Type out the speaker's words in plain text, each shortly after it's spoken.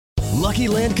Lucky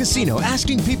Land Casino,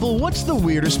 asking people, what's the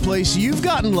weirdest place you've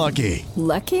gotten lucky?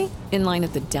 Lucky? In line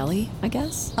at the deli, I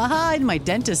guess? Aha, in my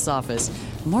dentist's office.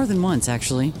 More than once,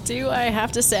 actually. Do I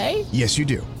have to say? Yes, you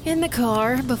do. In the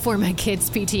car before my kids'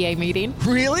 PTA meeting.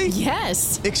 Really?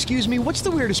 Yes. Excuse me, what's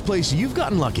the weirdest place you've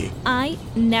gotten lucky? I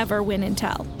never win and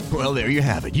tell. Well, there you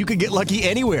have it. You can get lucky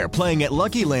anywhere, playing at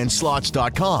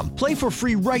LuckyLandSlots.com. Play for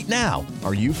free right now.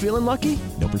 Are you feeling lucky?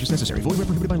 No purchase necessary. Void where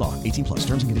prohibited by law. 18 plus.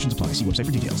 Terms and conditions apply. See website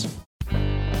for details.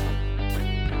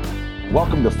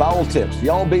 Welcome to Foul Tips, the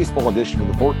all-baseball edition of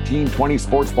the 1420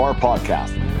 Sports Bar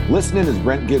podcast. Listen in as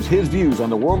Brent gives his views on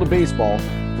the world of baseball,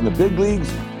 from the big leagues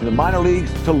to the minor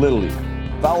leagues to Little League.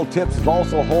 Foul Tips is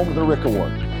also home to the Rick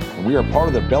Award, and we are part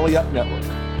of the Belly Up Network.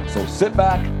 So sit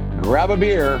back, grab a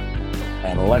beer,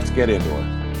 and let's get into it.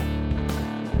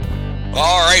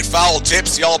 All right, Foul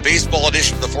Tips, the all-baseball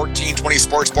edition of the 1420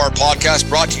 Sports Bar podcast,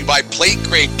 brought to you by Plate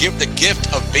Crate. Give the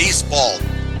gift of baseball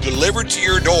delivered to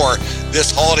your door this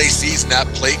holiday season at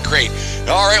Plate Crate.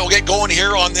 All right, we'll get going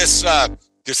here on this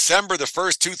December the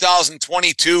 1st,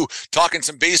 2022, talking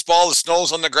some baseball. The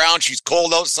snow's on the ground. She's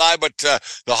cold outside, but the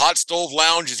hot stove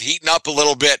lounge is heating up a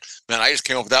little bit. Man, I just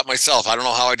came up with that myself. I don't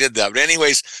know how I did that. But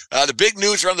anyways, the big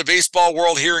news around the baseball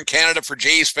world here in Canada for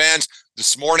Jays fans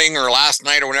this morning or last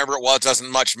night or whenever it was,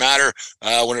 doesn't much matter.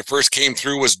 When it first came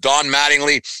through was Don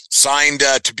Mattingly signed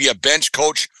to be a bench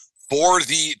coach for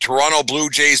the Toronto Blue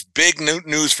Jays. Big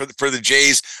news for the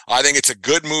Jays. I think it's a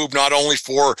good move, not only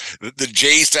for the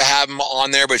Jays to have him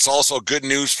on there, but it's also good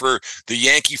news for the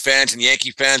Yankee fans and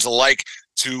Yankee fans alike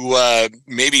to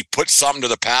maybe put something to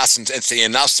the past and say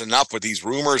enough's enough with these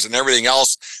rumors and everything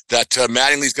else that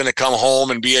Mattingly's going to come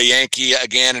home and be a Yankee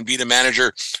again and be the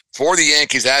manager for the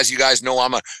Yankees. As you guys know,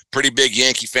 I'm a pretty big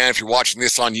Yankee fan. If you're watching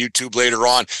this on YouTube later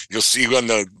on, you'll see on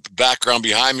the background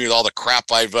behind me with all the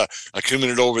crap I've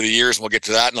accumulated over the years. We'll get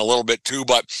to that in a little bit too,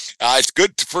 but it's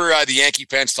good for the Yankee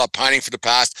fans to stop pining for the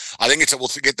past. I think we'll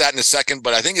get that in a second,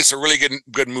 but I think it's a really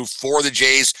good move for the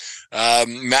Jays.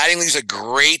 Mattingly's a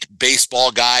great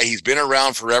baseball guy. He's been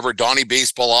around forever. Donnie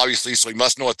Baseball, obviously, so he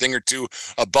must know a thing or two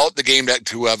about the game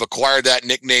to have acquired that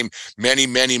nickname many,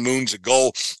 many moons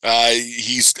ago.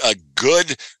 He's a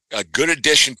good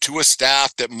addition to a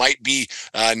staff that might be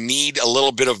need a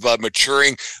little bit of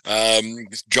maturing.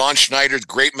 John Schneider's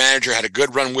great manager, had a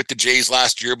good run with the Jays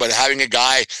last year, but having a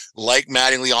guy like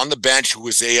Mattingly on the bench who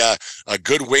was a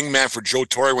good wingman for Joe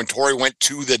Torre when Torre went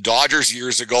to the Dodgers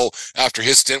years ago after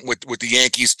his stint with the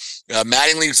Yankees.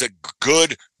 Mattingly was a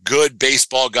good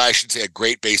baseball guy. I should say a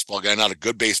great baseball guy, not a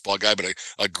good baseball guy, but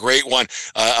a great one.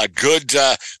 A good,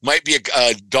 might be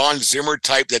a Don Zimmer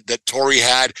type that Torre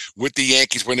had with the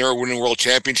Yankees when they were winning world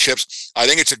championships. I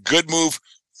think it's a good move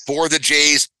for the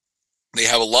Jays. They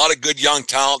have a lot of good young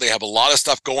talent. They have a lot of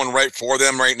stuff going right for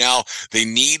them right now. They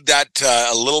need that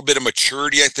a little bit of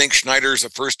maturity. I think Schneider's a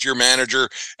first-year manager,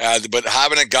 but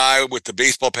having a guy with the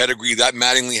baseball pedigree that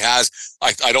Mattingly has,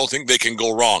 I don't think they can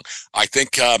go wrong. I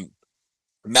think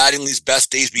Mattingly's best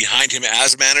days behind him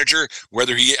as manager.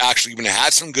 Whether he actually even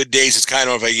had some good days is kind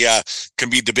of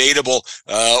can be debatable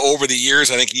over the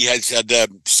years. I think he had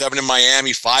 7 in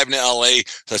Miami, 5 in LA.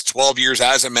 That's 12 years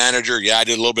as a manager. Yeah, I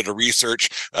did a little bit of research.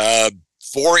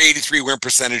 483 win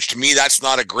percentage. To me, that's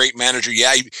not a great manager.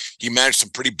 Yeah, he managed some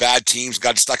pretty bad teams,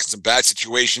 got stuck in some bad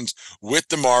situations with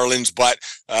the Marlins, but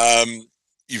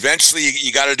eventually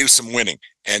you got to do some winning.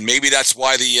 And maybe that's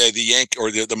why the Yankee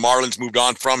or the Marlins moved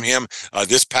on from him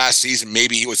this past season.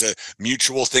 Maybe it was a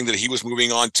mutual thing that he was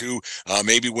moving on to.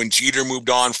 Maybe when Jeter moved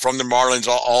on from the Marlins,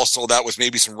 also that was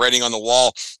maybe some writing on the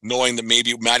wall, knowing that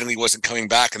maybe Mattingly wasn't coming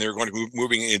back and they were going to be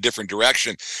moving in a different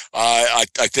direction. I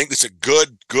think it's a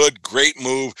great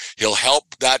move. He'll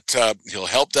help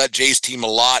that Jays team a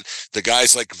lot. The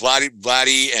guys like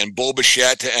Vladdy and Bo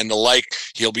Bichette and the like.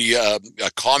 He'll be a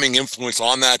calming influence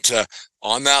on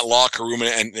that locker room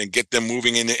and get them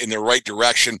moving in the right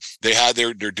direction.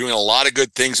 They're doing a lot of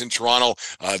good things in Toronto.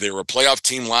 They were a playoff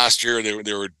team last year.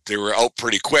 They were out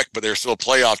pretty quick, but they're still a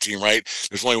playoff team, right?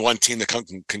 There's only one team that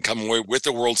can come away with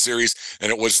the World Series, and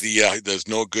it was there's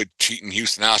no good cheating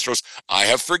Houston Astros. I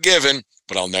have forgiven,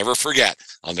 but I'll never forget.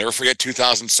 I'll never forget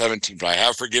 2017, but I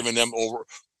have forgiven them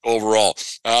overall.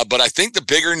 But I think the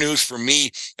bigger news for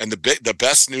me and the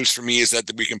best news for me is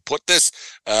that we can put this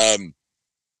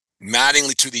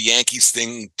Mattingly to the Yankees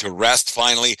thing to rest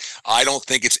finally. I don't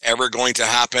think it's ever going to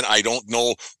happen. I don't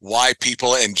know why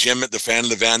people, and Jim at the Fan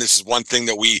of the Van, this is one thing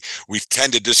that we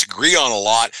tend to disagree on a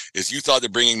lot, is you thought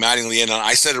that bringing Mattingly in, and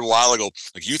I said it a while ago,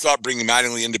 like you thought bringing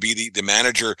Mattingly in to be the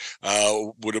manager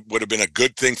would have been a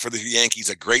good thing for the Yankees,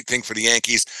 a great thing for the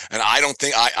Yankees. And I don't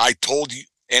think, I told you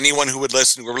anyone who would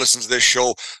listen, whoever listens to this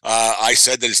show, I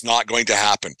said that it's not going to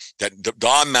happen, that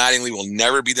Don Mattingly will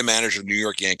never be the manager of the New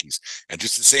York Yankees. And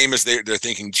just the same as they're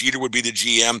thinking Jeter would be the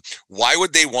GM, why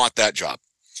would they want that job?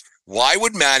 Why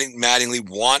would Mattingly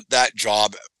want that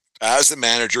job as the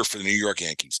manager for the New York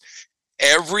Yankees?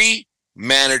 Every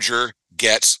manager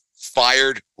gets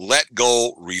fired, let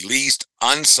go, released,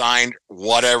 unsigned,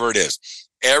 whatever it is.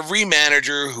 Every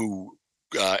manager who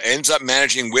ends up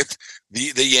managing with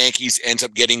the Yankees ends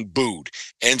up getting booed,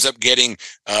 ends up getting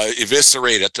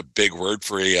eviscerated. That's a big word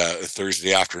for a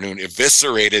Thursday afternoon.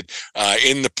 Eviscerated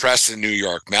in the press in New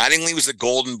York. Mattingly was the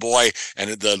golden boy,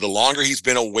 and the longer he's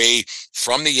been away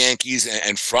from the Yankees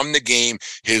and from the game,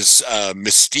 his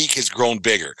mystique has grown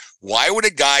bigger. Why would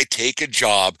a guy take a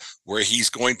job where he's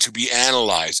going to be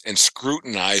analyzed and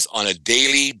scrutinized on a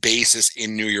daily basis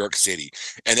in New York City?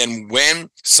 And then when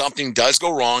something does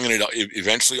go wrong, and it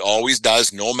eventually always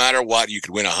does, no matter what, you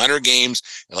could win 100 games,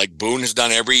 like Boone has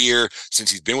done every year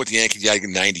since he's been with the Yankees, like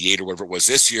 98 or whatever it was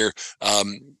this year,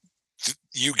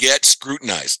 you get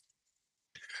scrutinized.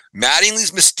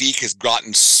 Mattingly's mystique has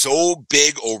gotten so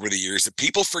big over the years that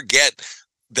people forget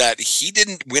that he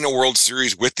didn't win a World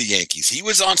Series with the Yankees. He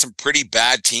was on some pretty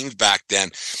bad teams back then.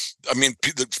 I mean,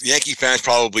 the Yankee fans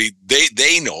probably,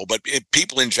 they know, but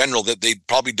people in general, that they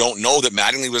probably don't know that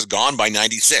Mattingly was gone by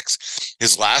 96.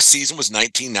 His last season was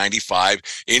 1995.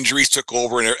 Injuries took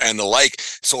over and the like.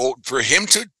 So for him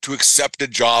to accept a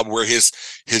job where his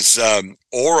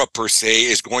aura per se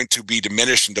is going to be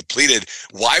diminished and depleted,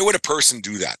 why would a person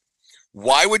do that?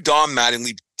 Why would Don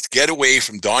Mattingly get away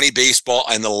from Donnie Baseball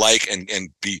and the like and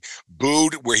be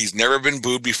booed where he's never been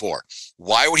booed before?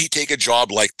 Why would he take a job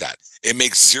like that? It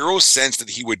makes zero sense that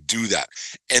he would do that.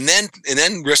 And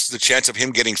then risk the chance of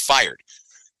him getting fired.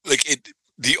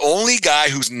 The only guy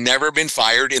who's never been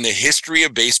fired in the history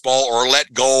of baseball or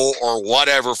let go or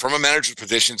whatever from a manager's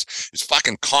positions is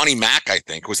fucking Connie Mack, I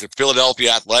think, was at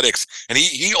Philadelphia Athletics, and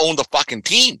he owned the fucking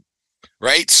team.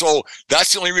 Right? So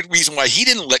that's the only reason why he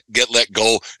didn't get let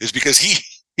go, is because he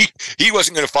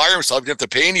wasn't going to fire himself. He didn't have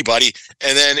to pay anybody.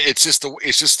 And then it's just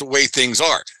the way things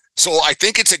are. So I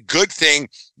think it's a good thing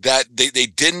that they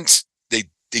didn't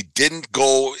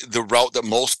go the route that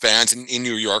most fans in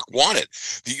New York wanted.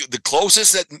 The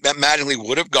closest that Mattingly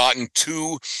would have gotten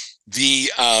to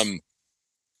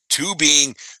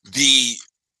being the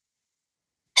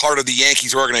part of the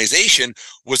Yankees organization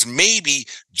was maybe,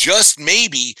 just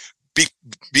maybe,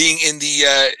 being in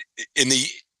the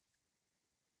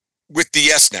with the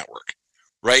Yes Network,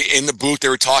 right? In the booth, they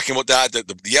were talking about that.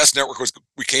 The Yes Network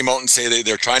we came out and say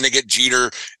they're trying to get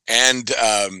Jeter and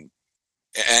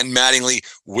Mattingly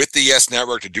with the Yes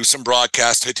Network to do some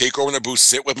broadcasts, to take over in the booth,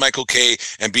 sit with Michael Kay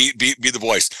and be the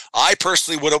voice. I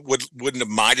personally wouldn't have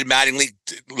minded Mattingly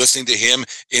listening to him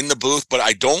in the booth, but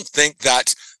I don't think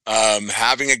that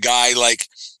having a guy like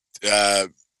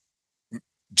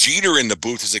Jeter in the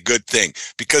booth is a good thing,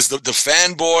 because the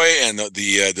fanboy and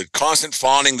the constant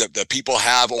fawning that people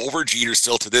have over Jeter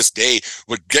still to this day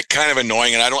would get kind of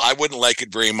annoying, and I wouldn't like it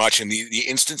very much. And the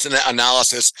instance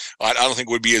analysis, I don't think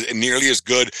would be nearly as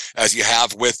good as you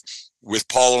have with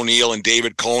Paul O'Neill and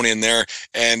David Cohn in there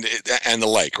and the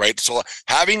like, right? So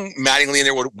having Mattingly in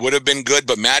there would have been good,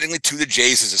 but Mattingly to the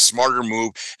Jays is a smarter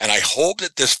move, and I hope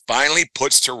that this finally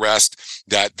puts to rest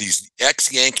that these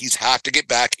ex-Yankees have to get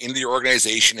back into the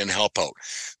organization and help out.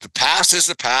 The past is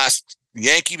the past.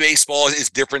 Yankee baseball is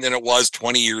different than it was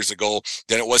 20 years ago,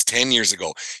 than it was 10 years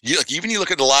ago. You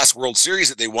look at the last World Series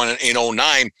that they won in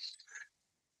 2009,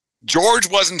 George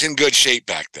wasn't in good shape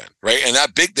back then, right? And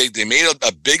that they made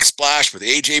a big splash with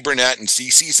AJ Burnett and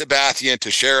CC Sabathia and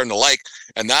Teixeira and the like,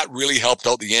 and that really helped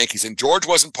out the Yankees. And George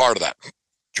wasn't part of that.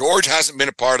 George hasn't been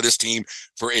a part of this team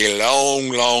for a long,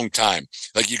 long time.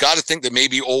 Like, you got to think that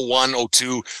maybe 01,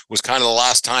 02 was kind of the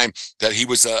last time that he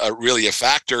was really a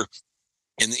factor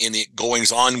in the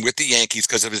goings on with the Yankees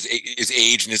because of his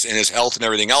age and his health and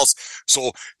everything else.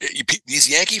 So these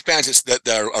Yankee fans that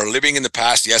are living in the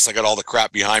past, yes, I got all the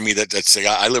crap behind me that say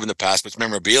I live in the past, but it's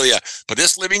memorabilia. But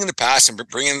this living in the past and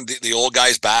bringing the old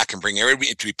guys back and bringing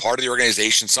everybody to be part of the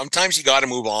organization, sometimes you got to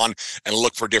move on and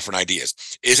look for different ideas.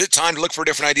 Is it time to look for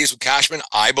different ideas with Cashman?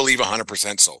 I believe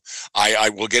 100% so. I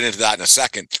will get into that in a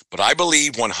second, but I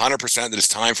believe 100% that it's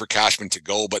time for Cashman to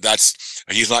go, but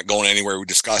he's not going anywhere. We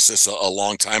discussed this a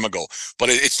long time ago, but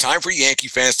it's time for Yankee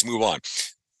fans to move on.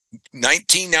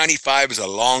 1995 is a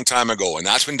long time ago, and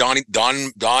that's when Don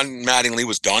Mattingly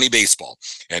was Donnie Baseball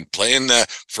and playing the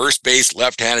first base,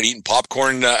 left-handed, eating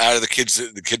popcorn out of the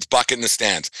kids' bucket in the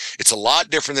stands. It's a lot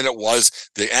different than it was.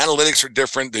 The analytics are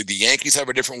different. The Yankees have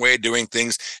a different way of doing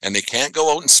things, and they can't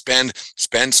go out and spend,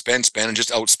 and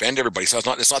just outspend everybody. So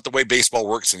it's not the way baseball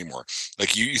works anymore.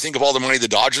 Like you think of all the money the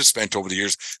Dodgers spent over the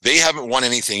years, they haven't won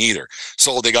anything either.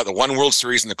 So they got the one World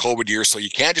Series in the COVID year, so you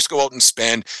can't just go out and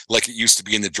spend like it used to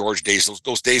be in the George days.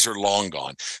 Those days are long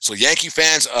gone. So Yankee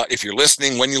fans, if you're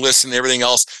listening, when you listen, everything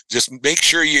else, just make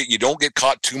sure you don't get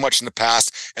caught too much in the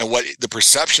past. And what the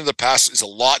perception of the past is a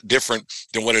lot different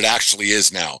than what it actually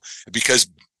is now. Because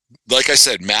like I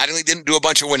said, Mattingly didn't do a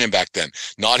bunch of winning back then.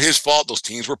 Not his fault. Those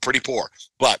teams were pretty poor.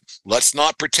 But let's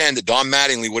not pretend that Don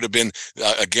Mattingly would have been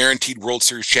a guaranteed World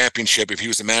Series championship if he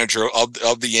was the manager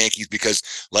of the Yankees,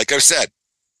 because like I've said,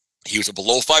 he was a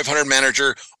below 500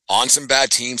 manager on some bad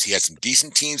teams. He had some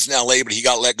decent teams in LA, but he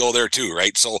got let go there too,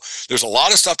 right? So there's a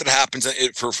lot of stuff that happens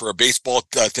for a baseball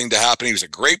thing to happen. He was a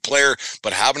great player,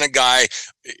 but having a guy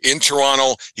in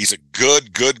Toronto, he's a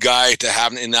good guy to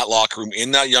have in that locker room,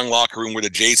 in that young locker room where the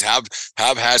Jays have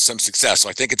had some success. So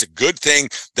I think it's a good thing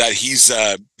that he's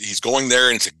going there,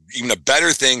 and it's even a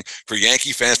better thing for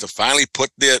Yankee fans to finally put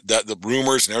the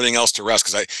rumors and everything else to rest,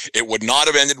 because it would not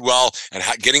have ended well, and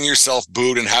getting yourself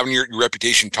booed and having your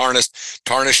reputation tarnished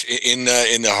in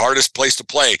the hardest place to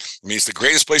play. I mean, it's the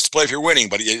greatest place to play if you're winning,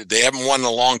 but they haven't won in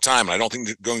a long time, and I don't think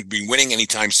they're going to be winning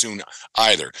anytime soon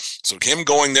either. So him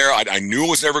going there, I knew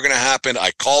it was never going to happen.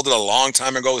 I called it a long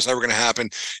time ago. It was never going to happen,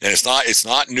 and it's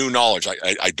not new knowledge.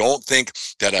 I don't think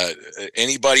that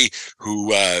anybody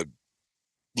who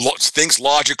thinks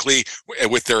logically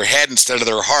with their head instead of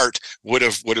their heart would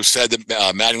have said that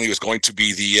Mattingly was going to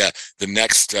be the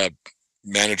next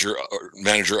manager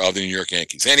of the New York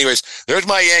Yankees. Anyways, there's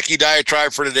my Yankee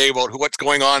diatribe for today about what's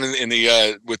going on in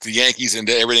the with the Yankees and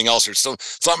everything else. There's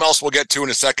something else we'll get to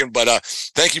in a second, but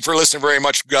thank you for listening very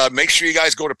much. Make sure you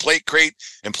guys go to Plate Crate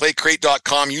and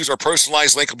platecrate.com. Use our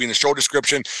personalized link, will be in the show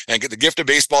description, and get the gift of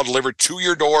baseball delivered to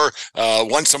your door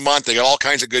once a month. They got all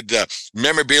kinds of good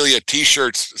memorabilia,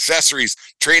 t-shirts, accessories,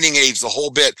 training aids, the whole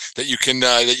bit that you can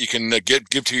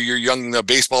give to your young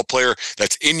baseball player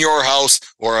that's in your house,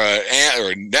 or a aunt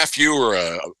or a nephew or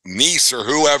a niece or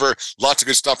whoever. Lots of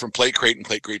good stuff from Plate Crate and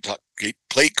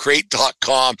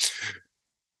platecrate.com.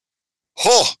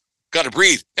 Oh, got to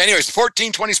breathe. Anyways, the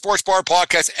 1420 Sports Bar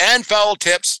podcast and Foul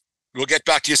Tips. We'll get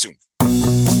back to you soon.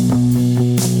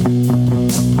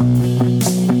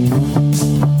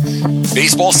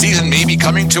 Baseball season may be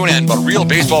coming to an end, but real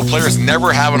baseball players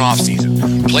never have an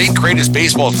off-season. Plate Crate is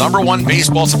baseball's #1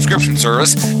 baseball subscription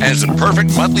service, and is the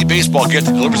perfect monthly baseball gift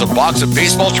that delivers a box of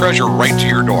baseball treasure right to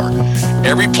your door.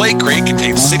 Every Plate Crate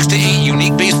contains 6 to 8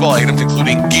 unique baseball items,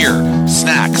 including gear,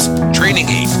 snacks, training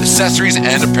aids, accessories,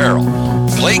 and apparel.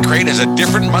 Plate Crate has a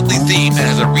different monthly theme and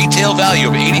has a retail value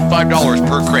of $85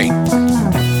 per crate.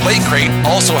 Plate Crate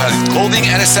also has clothing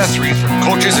and accessories for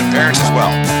coaches and parents as well.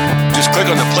 Just click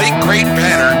on the Plate Crate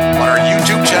banner on our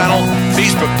YouTube channel,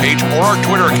 Facebook page, or our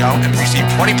Twitter account and receive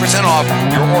 20% off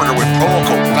your order with promo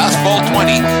code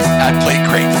BASKETBALL20 at Plate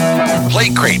Crate.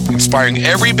 Plate Crate, inspiring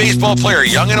every baseball player,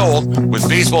 young and old, with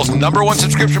baseball's #1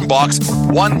 subscription box,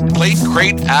 one Plate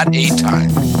Crate at a time.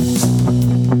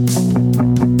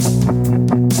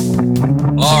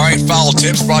 All right, Foul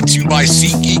Tips brought to you by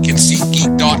SeatGeek and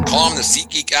SeatGeek.com. The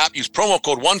SeatGeek app. Use promo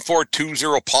code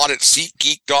 1420POD at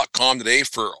SeatGeek.com today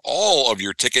for all of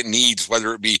your ticket needs,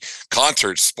 whether it be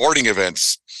concerts, sporting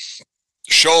events,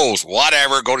 shows,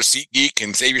 whatever. Go to SeatGeek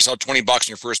and save yourself $20 on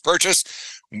your first purchase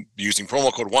using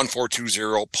promo code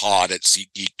 1420POD at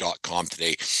SeatGeek.com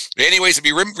today. Anyways, it'd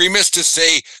be remiss to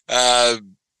say a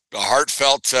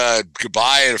heartfelt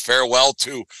goodbye and a farewell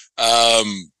to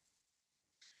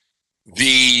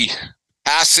the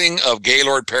passing of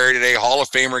Gaylord Perry today. Hall of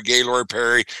Famer Gaylord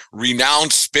Perry,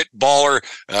 renowned spitballer.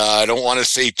 I don't want to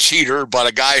say cheater, but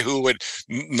a guy who would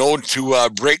known to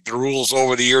break the rules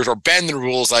over the years, or bend the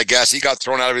rules, I guess. He got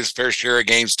thrown out of his fair share of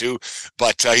games too,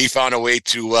 but he found a way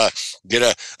to get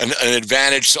an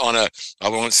advantage on I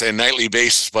won't say a nightly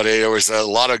basis, but there was a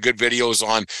lot of good videos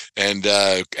on and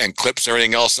clips and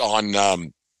everything else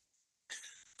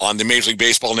on the Major League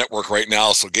Baseball Network right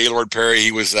now. So Gaylord Perry,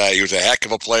 he was a heck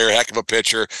of a player, heck of a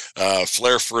pitcher,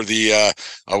 flair for the, I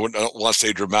don't want to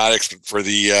say dramatics, but for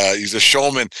the, he's a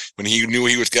showman. When he knew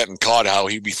he was getting caught, how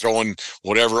he'd be throwing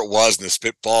whatever it was in the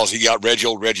spitballs. He got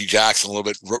Reggie Jackson a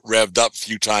little bit revved up a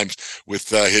few times with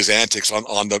his antics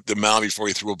on the mound before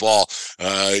he threw a ball.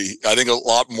 I think a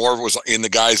lot more was in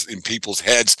people's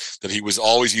heads, that he was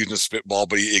always using a spitball,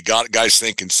 but it got guys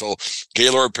thinking. So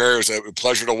Gaylord Perry was a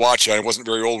pleasure to watch. I wasn't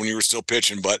very old old when you were still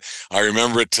pitching, but I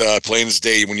remember it plain as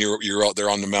day when you're out there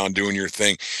on the mound doing your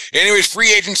thing. Anyways,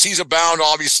 free agencies abound,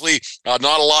 obviously.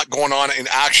 Not a lot going on in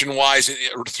action-wise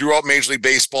throughout Major League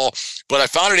Baseball, but I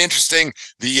found it interesting.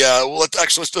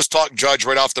 Let's talk Judge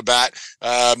right off the bat.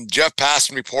 Jeff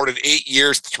Passan reported 8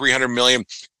 years, $300 million.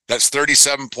 That's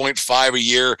 37.5 a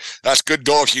year. That's good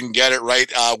dough if you can get it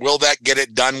right. Will that get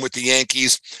it done with the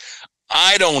Yankees?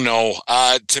 I don't know.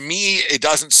 To me, it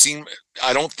doesn't seem.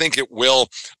 I don't think it will.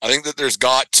 I think that there's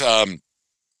got.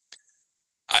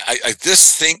 I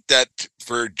just think that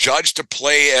for Judge to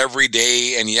play every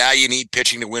day, and yeah, you need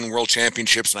pitching to win world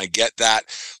championships, and I get that.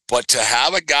 But to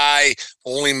have a guy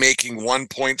only making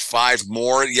 1.5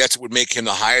 more, yes, it would make him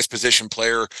the highest position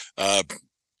player.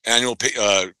 Annual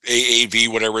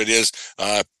AAV, whatever it is,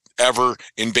 ever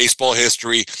in baseball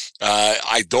history.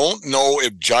 I don't know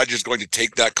if Judge is going to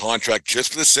take that contract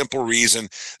just for the simple reason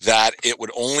that it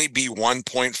would only be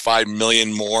 1.5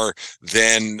 million more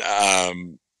than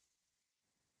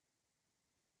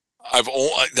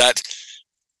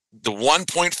the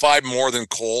 1.5 more than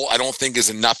Cole, I don't think is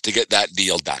enough to get that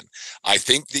deal done. I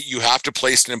think that you have to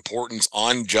place an importance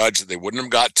on Judge that they wouldn't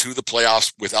have got to the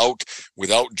playoffs without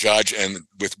Judge. And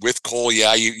with Cole,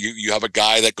 yeah, you have a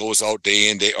guy that goes out day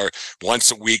in, day or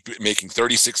once a week making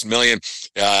 36 million,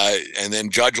 and then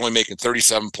Judge only making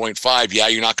 37.5. Yeah,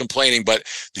 you're not complaining, but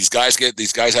these guys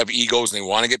have egos and they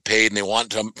want to get paid and they want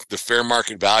the fair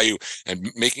market value,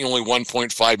 and making only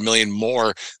 1.5 million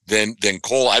more than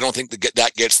Cole, I don't think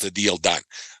that gets the deal done.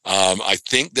 I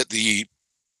think that the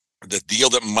deal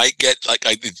that might get, like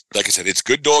I said, it's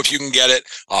good though if you can get it.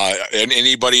 And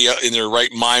anybody in their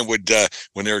right mind would,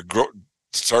 when they're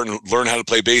starting to learn how to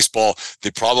play baseball,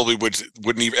 they probably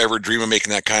wouldn't even ever dream of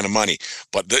making that kind of money.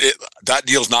 But that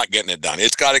deal's not getting it done.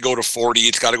 It's got to go to 40.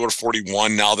 It's got to go to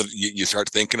 41 now that you start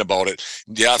thinking about it.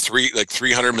 Yeah,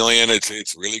 300 million.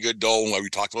 It's really good dough. Like we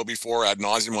talked about before ad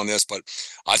nauseum on this, but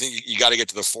I think you got to get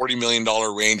to the $40 million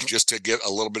range just to get a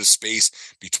little bit of space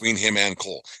between him and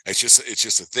Cole. It's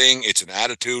just a thing. It's an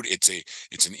attitude. It's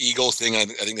an ego thing. I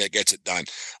think that gets it done.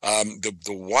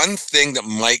 The one thing that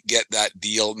might get that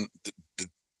deal.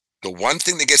 The one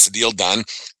thing that gets the deal done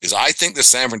is I think the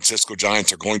San Francisco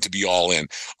Giants are going to be all in.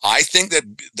 I think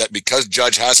that because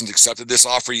Judge hasn't accepted this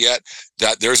offer yet,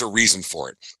 that there's a reason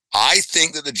for it. I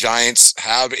think that the Giants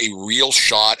have a real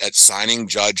shot at signing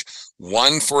Judge.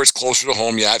 One, for it's closer to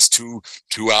home. Yeah, it's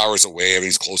two hours away. I mean,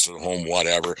 he's closer to home,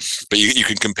 whatever. But you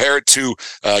can compare it to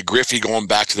Griffey going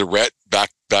back to the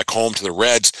back home to the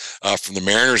Reds from the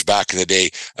Mariners back in the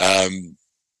day.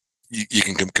 You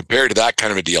can compare it to that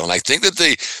kind of a deal. And I think that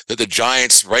the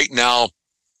Giants right now,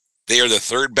 they are the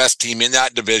third best team in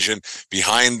that division,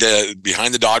 behind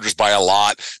the Dodgers by a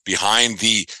lot, behind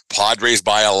the Padres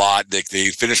by a lot. They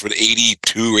finished with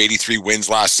 82, 83 wins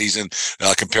last season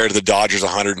compared to the Dodgers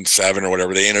 107 or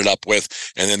whatever they ended up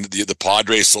with. And then the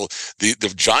Padres. So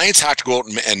the Giants have to go out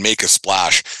and make a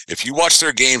splash. If you watch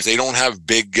their games, they don't have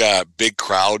big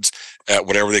crowds at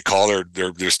whatever they call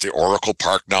there's the Oracle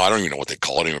Park now. I don't even know what they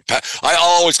call it anymore. I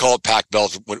always call it Pac Bell.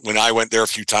 When I went there a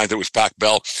few times, it was Pac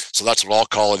Bell. So that's what I'll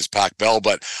call it, is Pac Bell.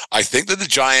 But I think that the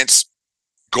Giants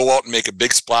go out and make a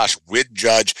big splash with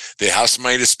Judge. They have some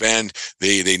money to spend.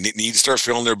 They need to start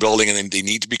filling their building, and then they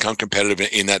need to become competitive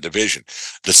in that division.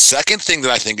 The second thing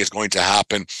that I think is going to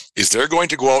happen is they're going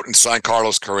to go out and sign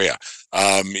Carlos Correa.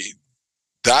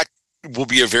 That will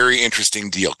be a very interesting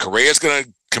deal. Correa is going to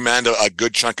command a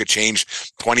good chunk of change,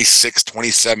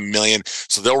 27 million.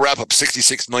 So they'll wrap up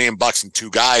 66 million bucks in two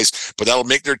guys, but that'll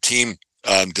make their team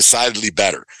decidedly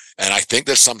better. And I think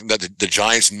that's something that the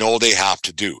Giants know they have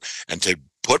to do, and to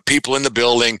put people in the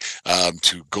building,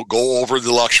 to go over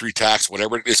the luxury tax,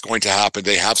 whatever is going to happen.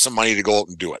 They have some money to go out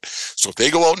and do it. So if they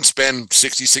go out and spend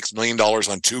 $66 million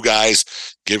on two guys,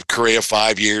 give Correa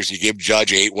 5 years, you give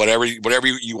Judge 8, whatever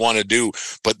you want to do.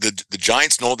 But the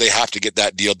Giants know they have to get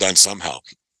that deal done somehow.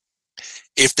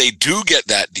 If they do get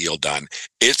that deal done,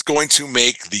 it's going to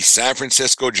make the San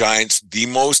Francisco Giants the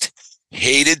most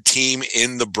hated team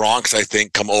in the Bronx, I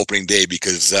think, come opening day,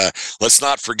 because let's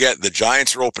not forget the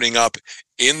Giants are opening up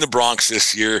in the Bronx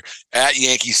this year at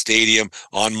Yankee Stadium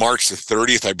on March the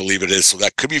 30th, I believe it is. So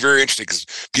that could be very interesting, because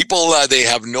people, they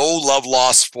have no love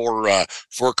lost for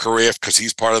Correa, because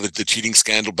he's part of the cheating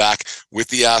scandal back with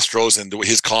the Astros, and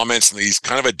his comments, and he's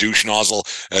kind of a douche nozzle,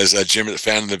 as Jim, the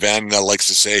fan of the van, likes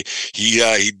to say.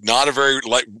 He's not a very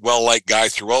well-liked guy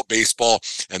throughout baseball,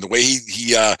 and the way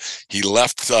he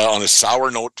left on a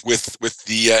sour note with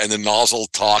the and the nozzle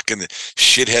talk and the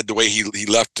shithead, the way he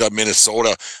left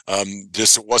Minnesota,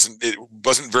 it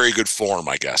wasn't very good form,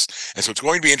 I guess. And so it's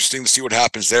going to be interesting to see what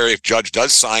happens there if Judge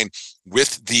does sign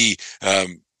with the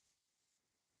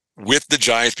with the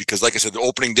Giants, because like I said, the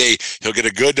opening day, he'll get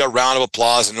a good round of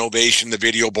applause and ovation, the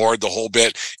video board, the whole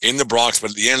bit in the Bronx.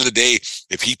 But at the end of the day,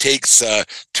 if he takes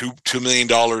 $2 million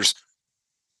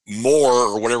more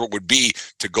or whatever it would be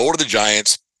to go to the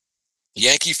Giants,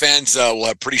 Yankee fans will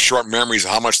have pretty short memories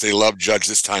of how much they loved Judge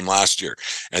this time last year.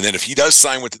 And then if he does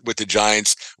sign with the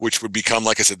Giants, which would become,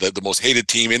 like I said, the most hated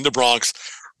team in the Bronx,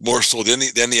 more so than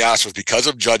the Astros, because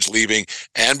of Judge leaving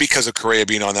and because of Correa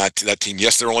being on that team.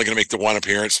 Yes, they're only going to make the one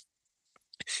appearance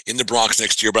in the Bronx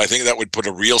next year, but I think that would put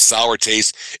a real sour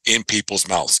taste in people's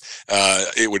mouths.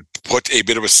 It would put a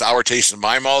bit of a sour taste in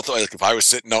my mouth. Like if I was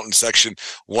sitting out in section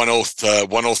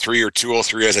 103 or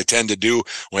 203, as I tend to do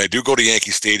when I do go to Yankee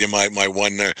Stadium, my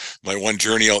one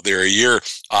journey out there a year,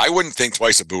 I wouldn't think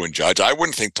twice of booing Judge. I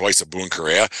wouldn't think twice of booing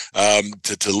Correa.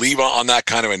 To leave on that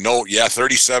kind of a note, yeah,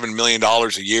 $37 million a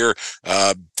year.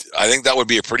 I think that would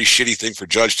be a pretty shitty thing for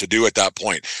Judge to do at that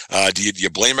point. Do you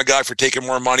blame a guy for taking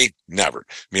more money? Never.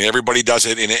 I mean, everybody does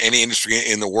it in any industry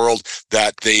in the world,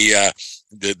 that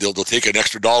they'll take an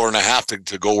extra $1.50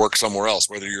 to go work somewhere else,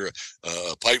 whether you're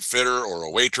a pipe fitter or a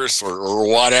waitress or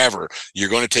whatever. You're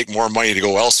going to take more money to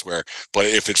go elsewhere. But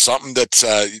if it's something that's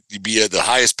you'd be the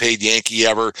highest paid Yankee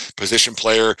ever, position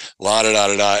player,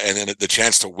 and then the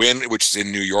chance to win, which is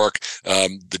in New York,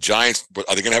 the Giants,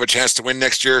 are they going to have a chance to win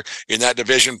next year in that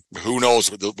division? Who knows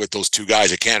with those two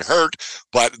guys? It can't hurt.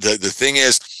 But the thing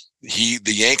is, the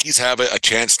Yankees have a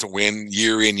chance to win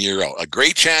year in, year out. A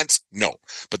great chance? No.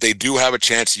 But they do have a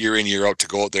chance year in, year out to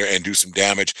go out there and do some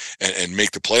damage and make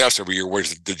the playoffs every year.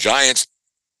 Whereas the Giants,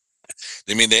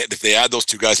 I mean, if they add those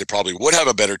two guys, they probably would have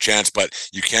a better chance, but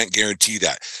you can't guarantee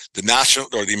that. The National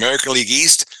or the American League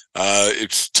East,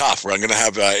 it's tough. I'm going to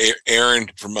have Aaron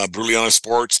from Bruliana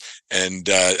Sports and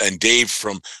Dave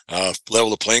from Level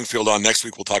the Playing Field on next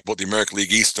week. We'll talk about the American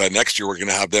League East. Next year, we're going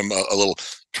to have them a little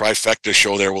trifecta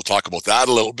show there. We'll talk about that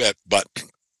a little bit. But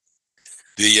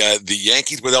the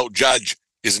Yankees without Judge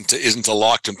isn't a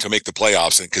lock to make the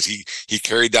playoffs, and because he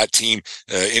carried that team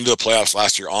into the playoffs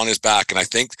last year on his back. And I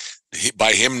think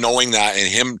by him knowing that and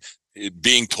him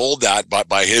being told that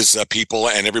by his people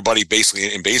and everybody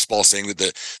basically in baseball saying that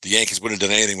the Yankees wouldn't have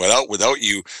done anything without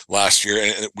you last year,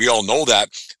 and we all know that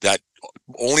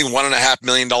only $1.5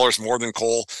 million more than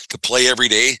Cole to play every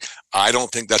day. I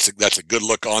don't think that's a good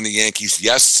look on the Yankees.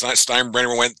 Yes,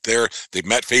 Steinbrenner went there. They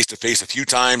met face to face a few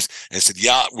times and said,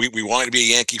 "Yeah, we want you to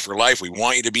be a Yankee for life. We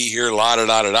want you to be here."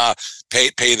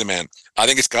 Pay the man. I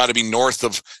think it's got to be north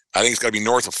of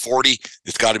 40.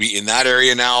 It's got to be in that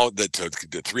area now. The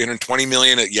 $320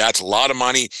 million. Yeah, it's a lot of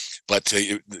money. But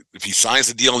if he signs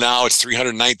the deal now, it's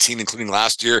 $319, including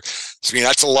last year. So, I mean,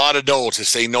 that's a lot of dough to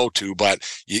say no to. But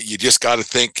you just got to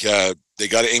think they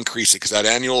got to increase it, because that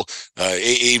annual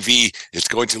AAV is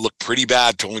going to look pretty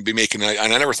bad to only be making. And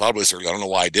I never thought of this earlier. I don't know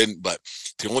why I didn't, but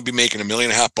to only be making $1.5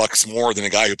 million more than a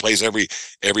guy who plays every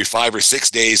 5 or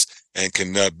 6 days and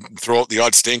can throw out the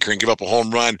odd stinker and give up a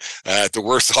home run at the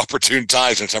worst opportune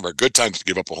times, and it's never a good time to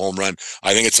give up a home run.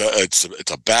 I think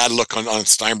it's a bad look on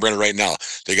Steinbrenner right now.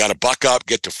 They got to buck up,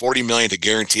 get to $40 million to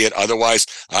guarantee it. Otherwise,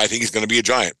 I think he's going to be a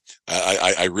Giant.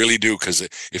 I really do, because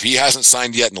if he hasn't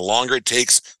signed yet, and the longer it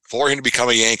takes for him to become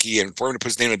a Yankee and for him to put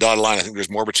his name in a dotted line, I think there's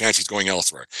more of a chance he's going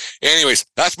elsewhere. Anyways,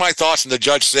 that's my thoughts on the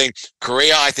Judge thing.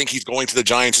 Correa, I think he's going to the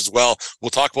Giants as well.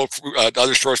 We'll talk about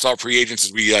other shortstop free agents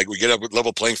as we get up with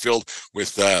Level Playing Field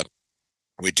with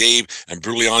Dave and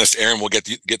brutally honest Aaron. We'll get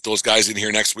those guys in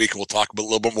here next week, and we'll talk a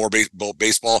little bit more about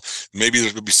baseball. Maybe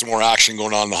there's going to be some more action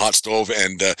going on in the hot stove,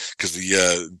 and because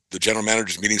the general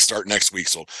managers meetings start next week,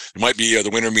 so it might be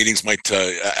the winter meetings might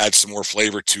add some more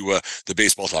flavor to the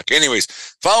baseball talk. Anyways,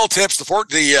 foul tips, the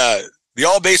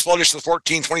all baseball edition of the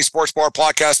 1420 Sports Bar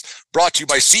podcast, brought to you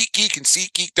by SeatGeek and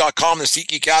SeatGeek.com. The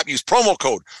SeatGeek app. Use promo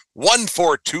code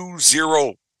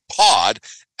 1420pod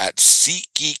at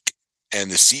SeatGeek and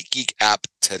the SeatGeek app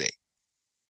today.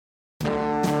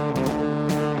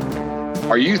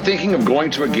 Are you thinking of going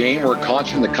to a game or a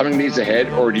concert in the coming days ahead,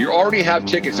 or do you already have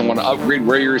tickets and want to upgrade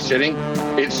where you're sitting?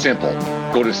 It's simple.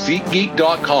 Go to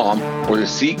SeatGeek.com or the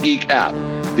SeatGeek app.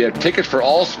 They have tickets for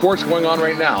all sports going on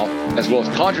right now, as well as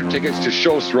concert tickets to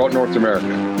shows throughout North America.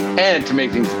 And to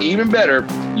make things even better,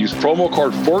 use promo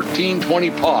code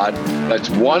 1420pod, that's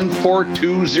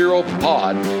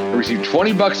 1420pod, and receive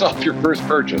 $20 off your first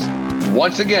purchase.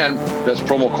 Once again, that's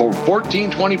promo code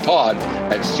 1420pod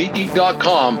at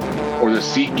SeatGeek.com or the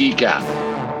SeatGeek app.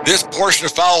 This portion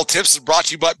of Foul Tips is brought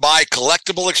to you by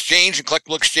Collectible Exchange and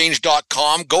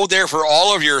CollectibleExchange.com. Go there for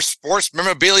all of your sports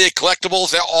memorabilia,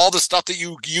 collectibles, all the stuff that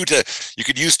you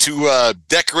could use to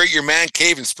decorate your man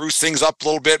cave and spruce things up a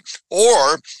little bit,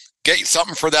 or get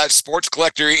something for that sports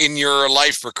collector in your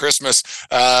life for Christmas,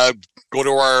 go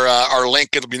to our link.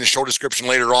 It'll be in the show description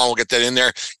later on. We'll get that in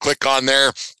there. Click on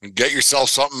there and get yourself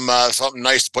something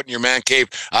nice to put in your man cave.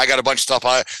 I got a bunch of stuff.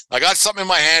 I got something in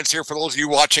my hands here for those of you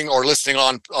watching or listening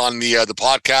on the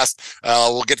podcast.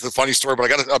 We'll get to the funny story, but I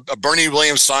got a Bernie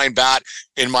Williams signed bat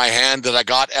in my hand that I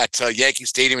got at Yankee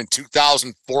Stadium in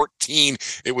 2014.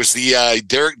 It was the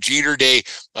Derek Jeter day.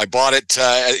 I bought it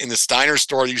in the Steiner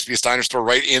store. There used to be a Steiner store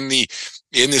right in the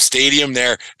stadium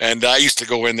there, and I used to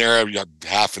go in there,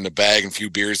 half in the bag and a few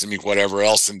beers and whatever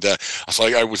else, and so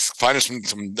I was finding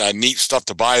some neat stuff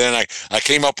to buy. Then I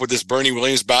came up with this Bernie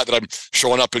Williams bat that I'm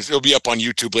showing up. It'll be up on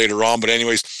YouTube later on, but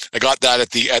anyways, I got that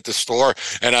at the store,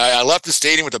 and I left the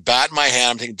stadium with a bat in my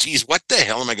hand. I'm thinking, geez, what the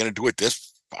hell am I going to do with this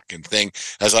fucking thing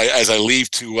as I leave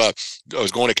to I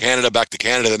was going to Canada, back to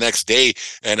Canada the next day,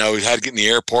 and I had to get in the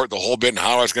airport, the whole bit, and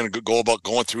how I was going to go about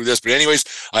going through this. But anyways,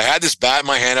 I had this bat in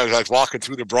my hand. I was walking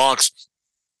through the Bronx,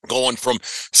 going from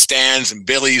Stan's and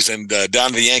Billy's and down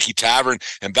to the Yankee Tavern.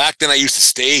 And back then I used to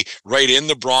stay right in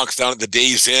the Bronx down at the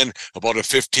Days Inn, about a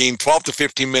 12 to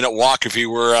 15 minute walk. If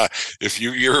you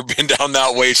ever been down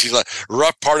that way, she's a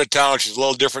rough part of town. She's a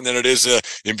little different than it is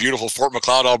in beautiful Fort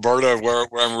McLeod, Alberta, where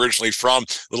I'm originally from.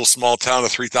 Little small town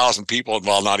of 3,000 people.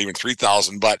 Well, not even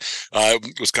 3,000, but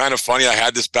it was kind of funny. I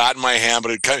had this bat in my hand,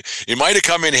 but it might have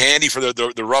come in handy for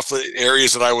the rough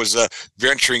areas that I was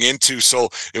venturing into. So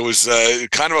it was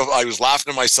I was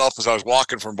laughing to myself as I was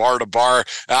walking from bar to bar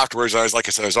afterwards. I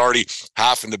was already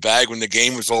half in the bag when the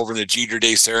game was over, and the Jeter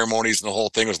Day ceremonies and the whole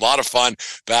thing. It was a lot of fun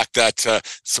back that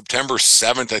September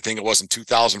 7th, I think it was, in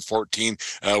 2014,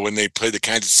 when they played the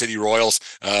Kansas City Royals.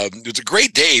 It was a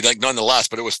great day, nonetheless,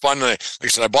 but it was fun. Like I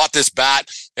said, I bought this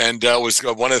bat, and it was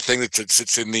one of the things that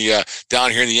sits in the down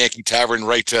here in the Yankee Tavern,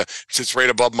 sits right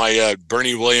above my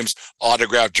Bernie Williams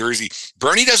autographed jersey.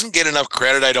 Bernie doesn't get enough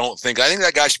credit, I don't think. I think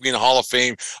that guy should be in the Hall of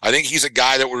Fame. I think he's a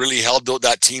guy that really held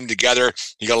that team together.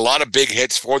 He got a lot of big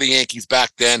hits for the Yankees back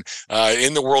then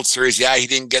in the World Series. Yeah, he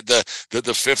didn't get the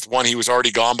fifth one. He was already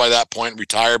gone by that point,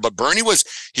 retired. But Bernie was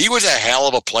a hell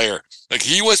of a player.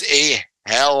 He was a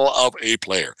hell of a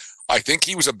player. I think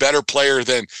he was a better player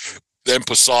than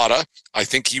Posada. I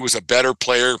think he was a better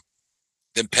player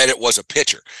than Pettit was a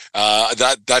pitcher.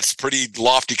 That's pretty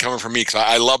lofty coming from me, because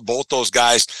I love both those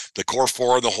guys, the core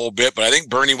four and the whole bit. But I think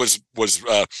Bernie was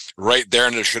right there,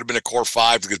 and there should have been a core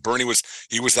five, because Bernie was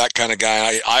that kind of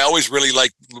guy. I always really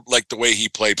liked the way he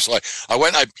played. So I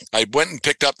went and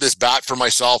picked up this bat for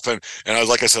myself, and I was,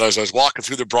 like I said, I was walking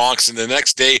through the Bronx, and the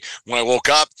next day when I woke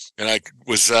up and I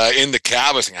was in the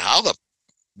cab, I was thinking,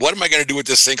 what am I going to do with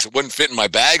this thing? So it wouldn't fit in my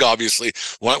bag, obviously.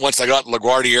 Once I got to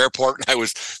LaGuardia Airport, and I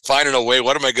was finding a way,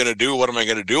 what am I going to do?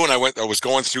 And I was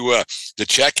going through the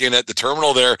check-in at the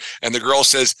terminal there, and the girl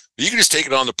says, you can just take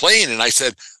it on the plane. And I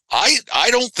said, I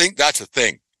don't think that's a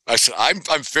thing. I said, I'm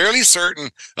fairly certain,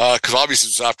 because obviously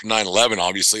it was after 9/11,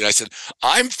 obviously. I said,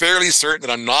 I'm fairly certain that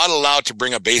I'm not allowed to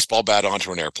bring a baseball bat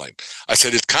onto an airplane. I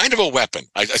said, it's kind of a weapon.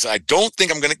 I said, I don't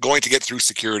think I'm going to get through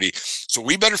security. So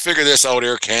we better figure this out,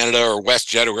 Air Canada or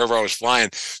WestJet or wherever I was flying.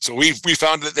 So they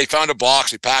found a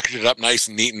box, we packaged it up nice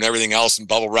and neat and everything else, and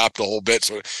bubble wrapped the whole bit.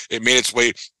 So it made its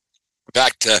way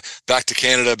back to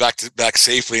Canada, back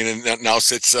safely, and it now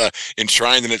sits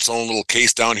enshrined in its own little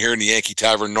case down here in the Yankee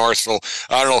Tavern North. So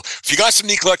I don't know if you got some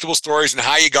neat collectible stories and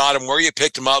how you got them, where you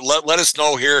picked them up. Let us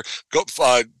know here. Go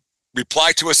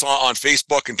reply to us on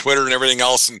Facebook and Twitter and everything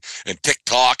else, and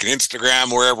TikTok and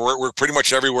Instagram, wherever. We're pretty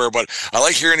much everywhere. But I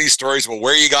like hearing these stories about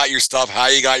where you got your stuff, how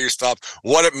you got your stuff,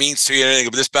 what it means to you, and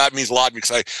anything. But this bat means a lot,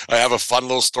 because I have a fun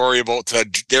little story about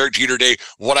Derek Jeter Day,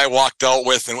 what I walked out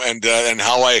with, and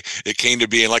how it came to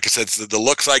be. And like I said, the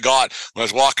looks I got when I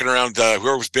was walking around,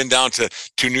 whoever's been down to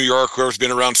New York, whoever's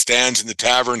been around Stan's in the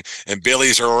Tavern and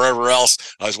Billy's or wherever else,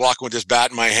 I was walking with this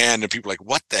bat in my hand, and people were like,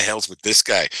 what the hell's with this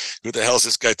guy? Who the hell's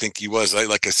this guy think he was?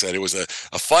 Like I said, it was a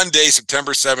fun day,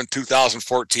 September 7th,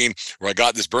 2014, where I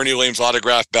got this Bernie Williams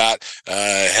autographed bat.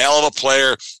 Hell of a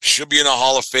player, should be in the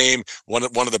Hall of Fame, one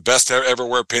of the best to ever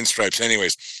wear pinstripes.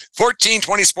 Anyways,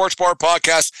 1420 Sports Bar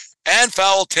Podcast and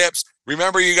Foul Tips.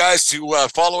 Remember, you guys, to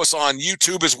follow us on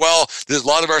YouTube as well. There's a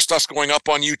lot of our stuff's going up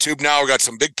on YouTube now. We got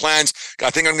some big plans.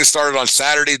 I think I'm going to start it on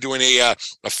Saturday, doing a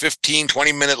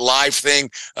 15-20 minute live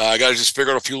thing. I got to just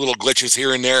figure out a few little glitches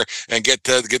here and there and get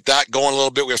that going a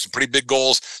little bit. We have some pretty big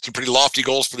goals, some pretty lofty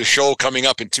goals for the show coming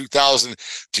up in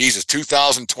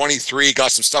 2023.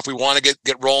 Got some stuff we want to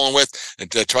get rolling with,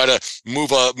 and to try to move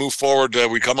forward.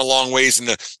 We come a long ways in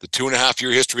the 2.5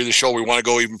 year history of the show. We want to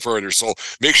go even further. So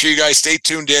make sure you guys stay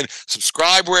tuned in.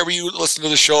 Subscribe wherever you listen to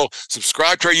the show.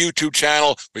 Subscribe to our YouTube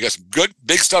channel. We got some good,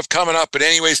 big stuff coming up. But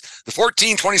anyways, the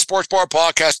 1420 Sports Bar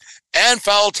Podcast and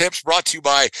Foul Tips brought to you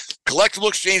by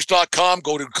CollectablesExchange.com.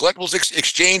 Go to Collectables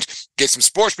Exchange, get some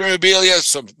sports memorabilia,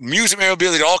 some music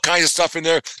memorabilia, all kinds of stuff in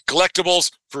there. Collectibles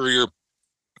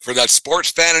for that sports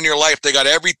fan in your life. They got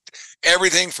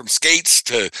everything from skates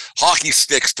to hockey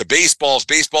sticks to baseballs,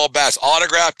 baseball bats,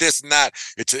 autograph, this and that.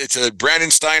 It's a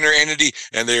Brandon Steiner entity,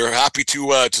 and they are happy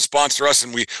to sponsor us.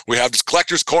 And we have this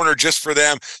Collectors Corner just for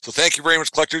them. So thank you very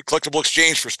much, Collectable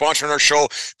Exchange, for sponsoring our show.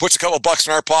 Puts a couple bucks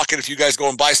in our pocket if you guys go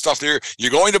and buy stuff there. You're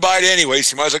going to buy it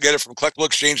anyways. You might as well get it from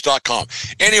CollectableExchange.com.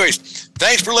 Anyways,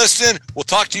 thanks for listening. We'll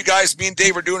talk to you guys. Me and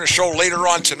Dave are doing a show later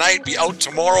on tonight. Be out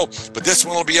tomorrow, but this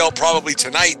one will be out probably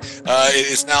tonight.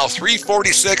 It is now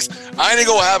 3:46. I'm going to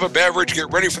go have a beverage, get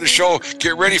ready for the show,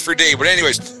 get ready for Dave. But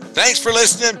anyways, thanks for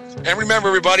listening. And remember,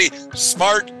 everybody,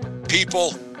 smart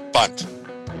people bunt.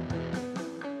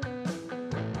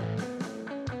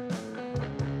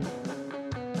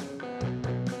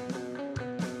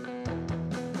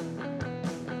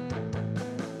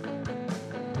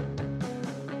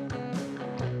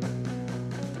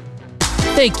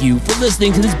 Thank you for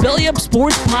listening to this Belly Up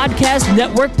Sports Podcast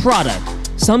Network product.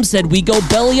 Some said we go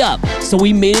belly up, so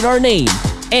we made it our name,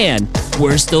 and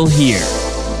we're still here.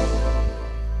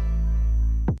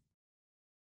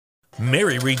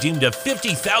 Mary redeemed a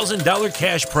 $50,000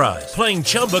 cash prize playing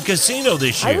Chumba Casino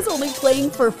this year. I was only playing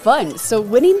for fun, so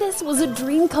winning this was a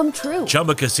dream come true.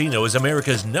 Chumba Casino is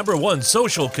America's #1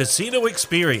 social casino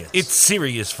experience. It's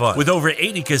serious fun. With over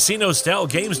 80 casino-style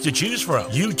games to choose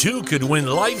from, you too could win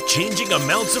life-changing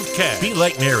amounts of cash. Be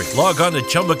like Mary. Log on to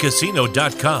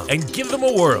ChumbaCasino.com and give them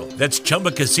a whirl. That's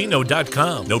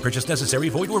ChumbaCasino.com. No purchase necessary.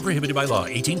 Void where prohibited by law.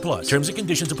 18+. Terms and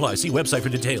conditions apply. See website for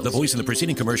details. The voice in the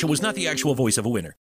preceding commercial was not the actual voice of a winner.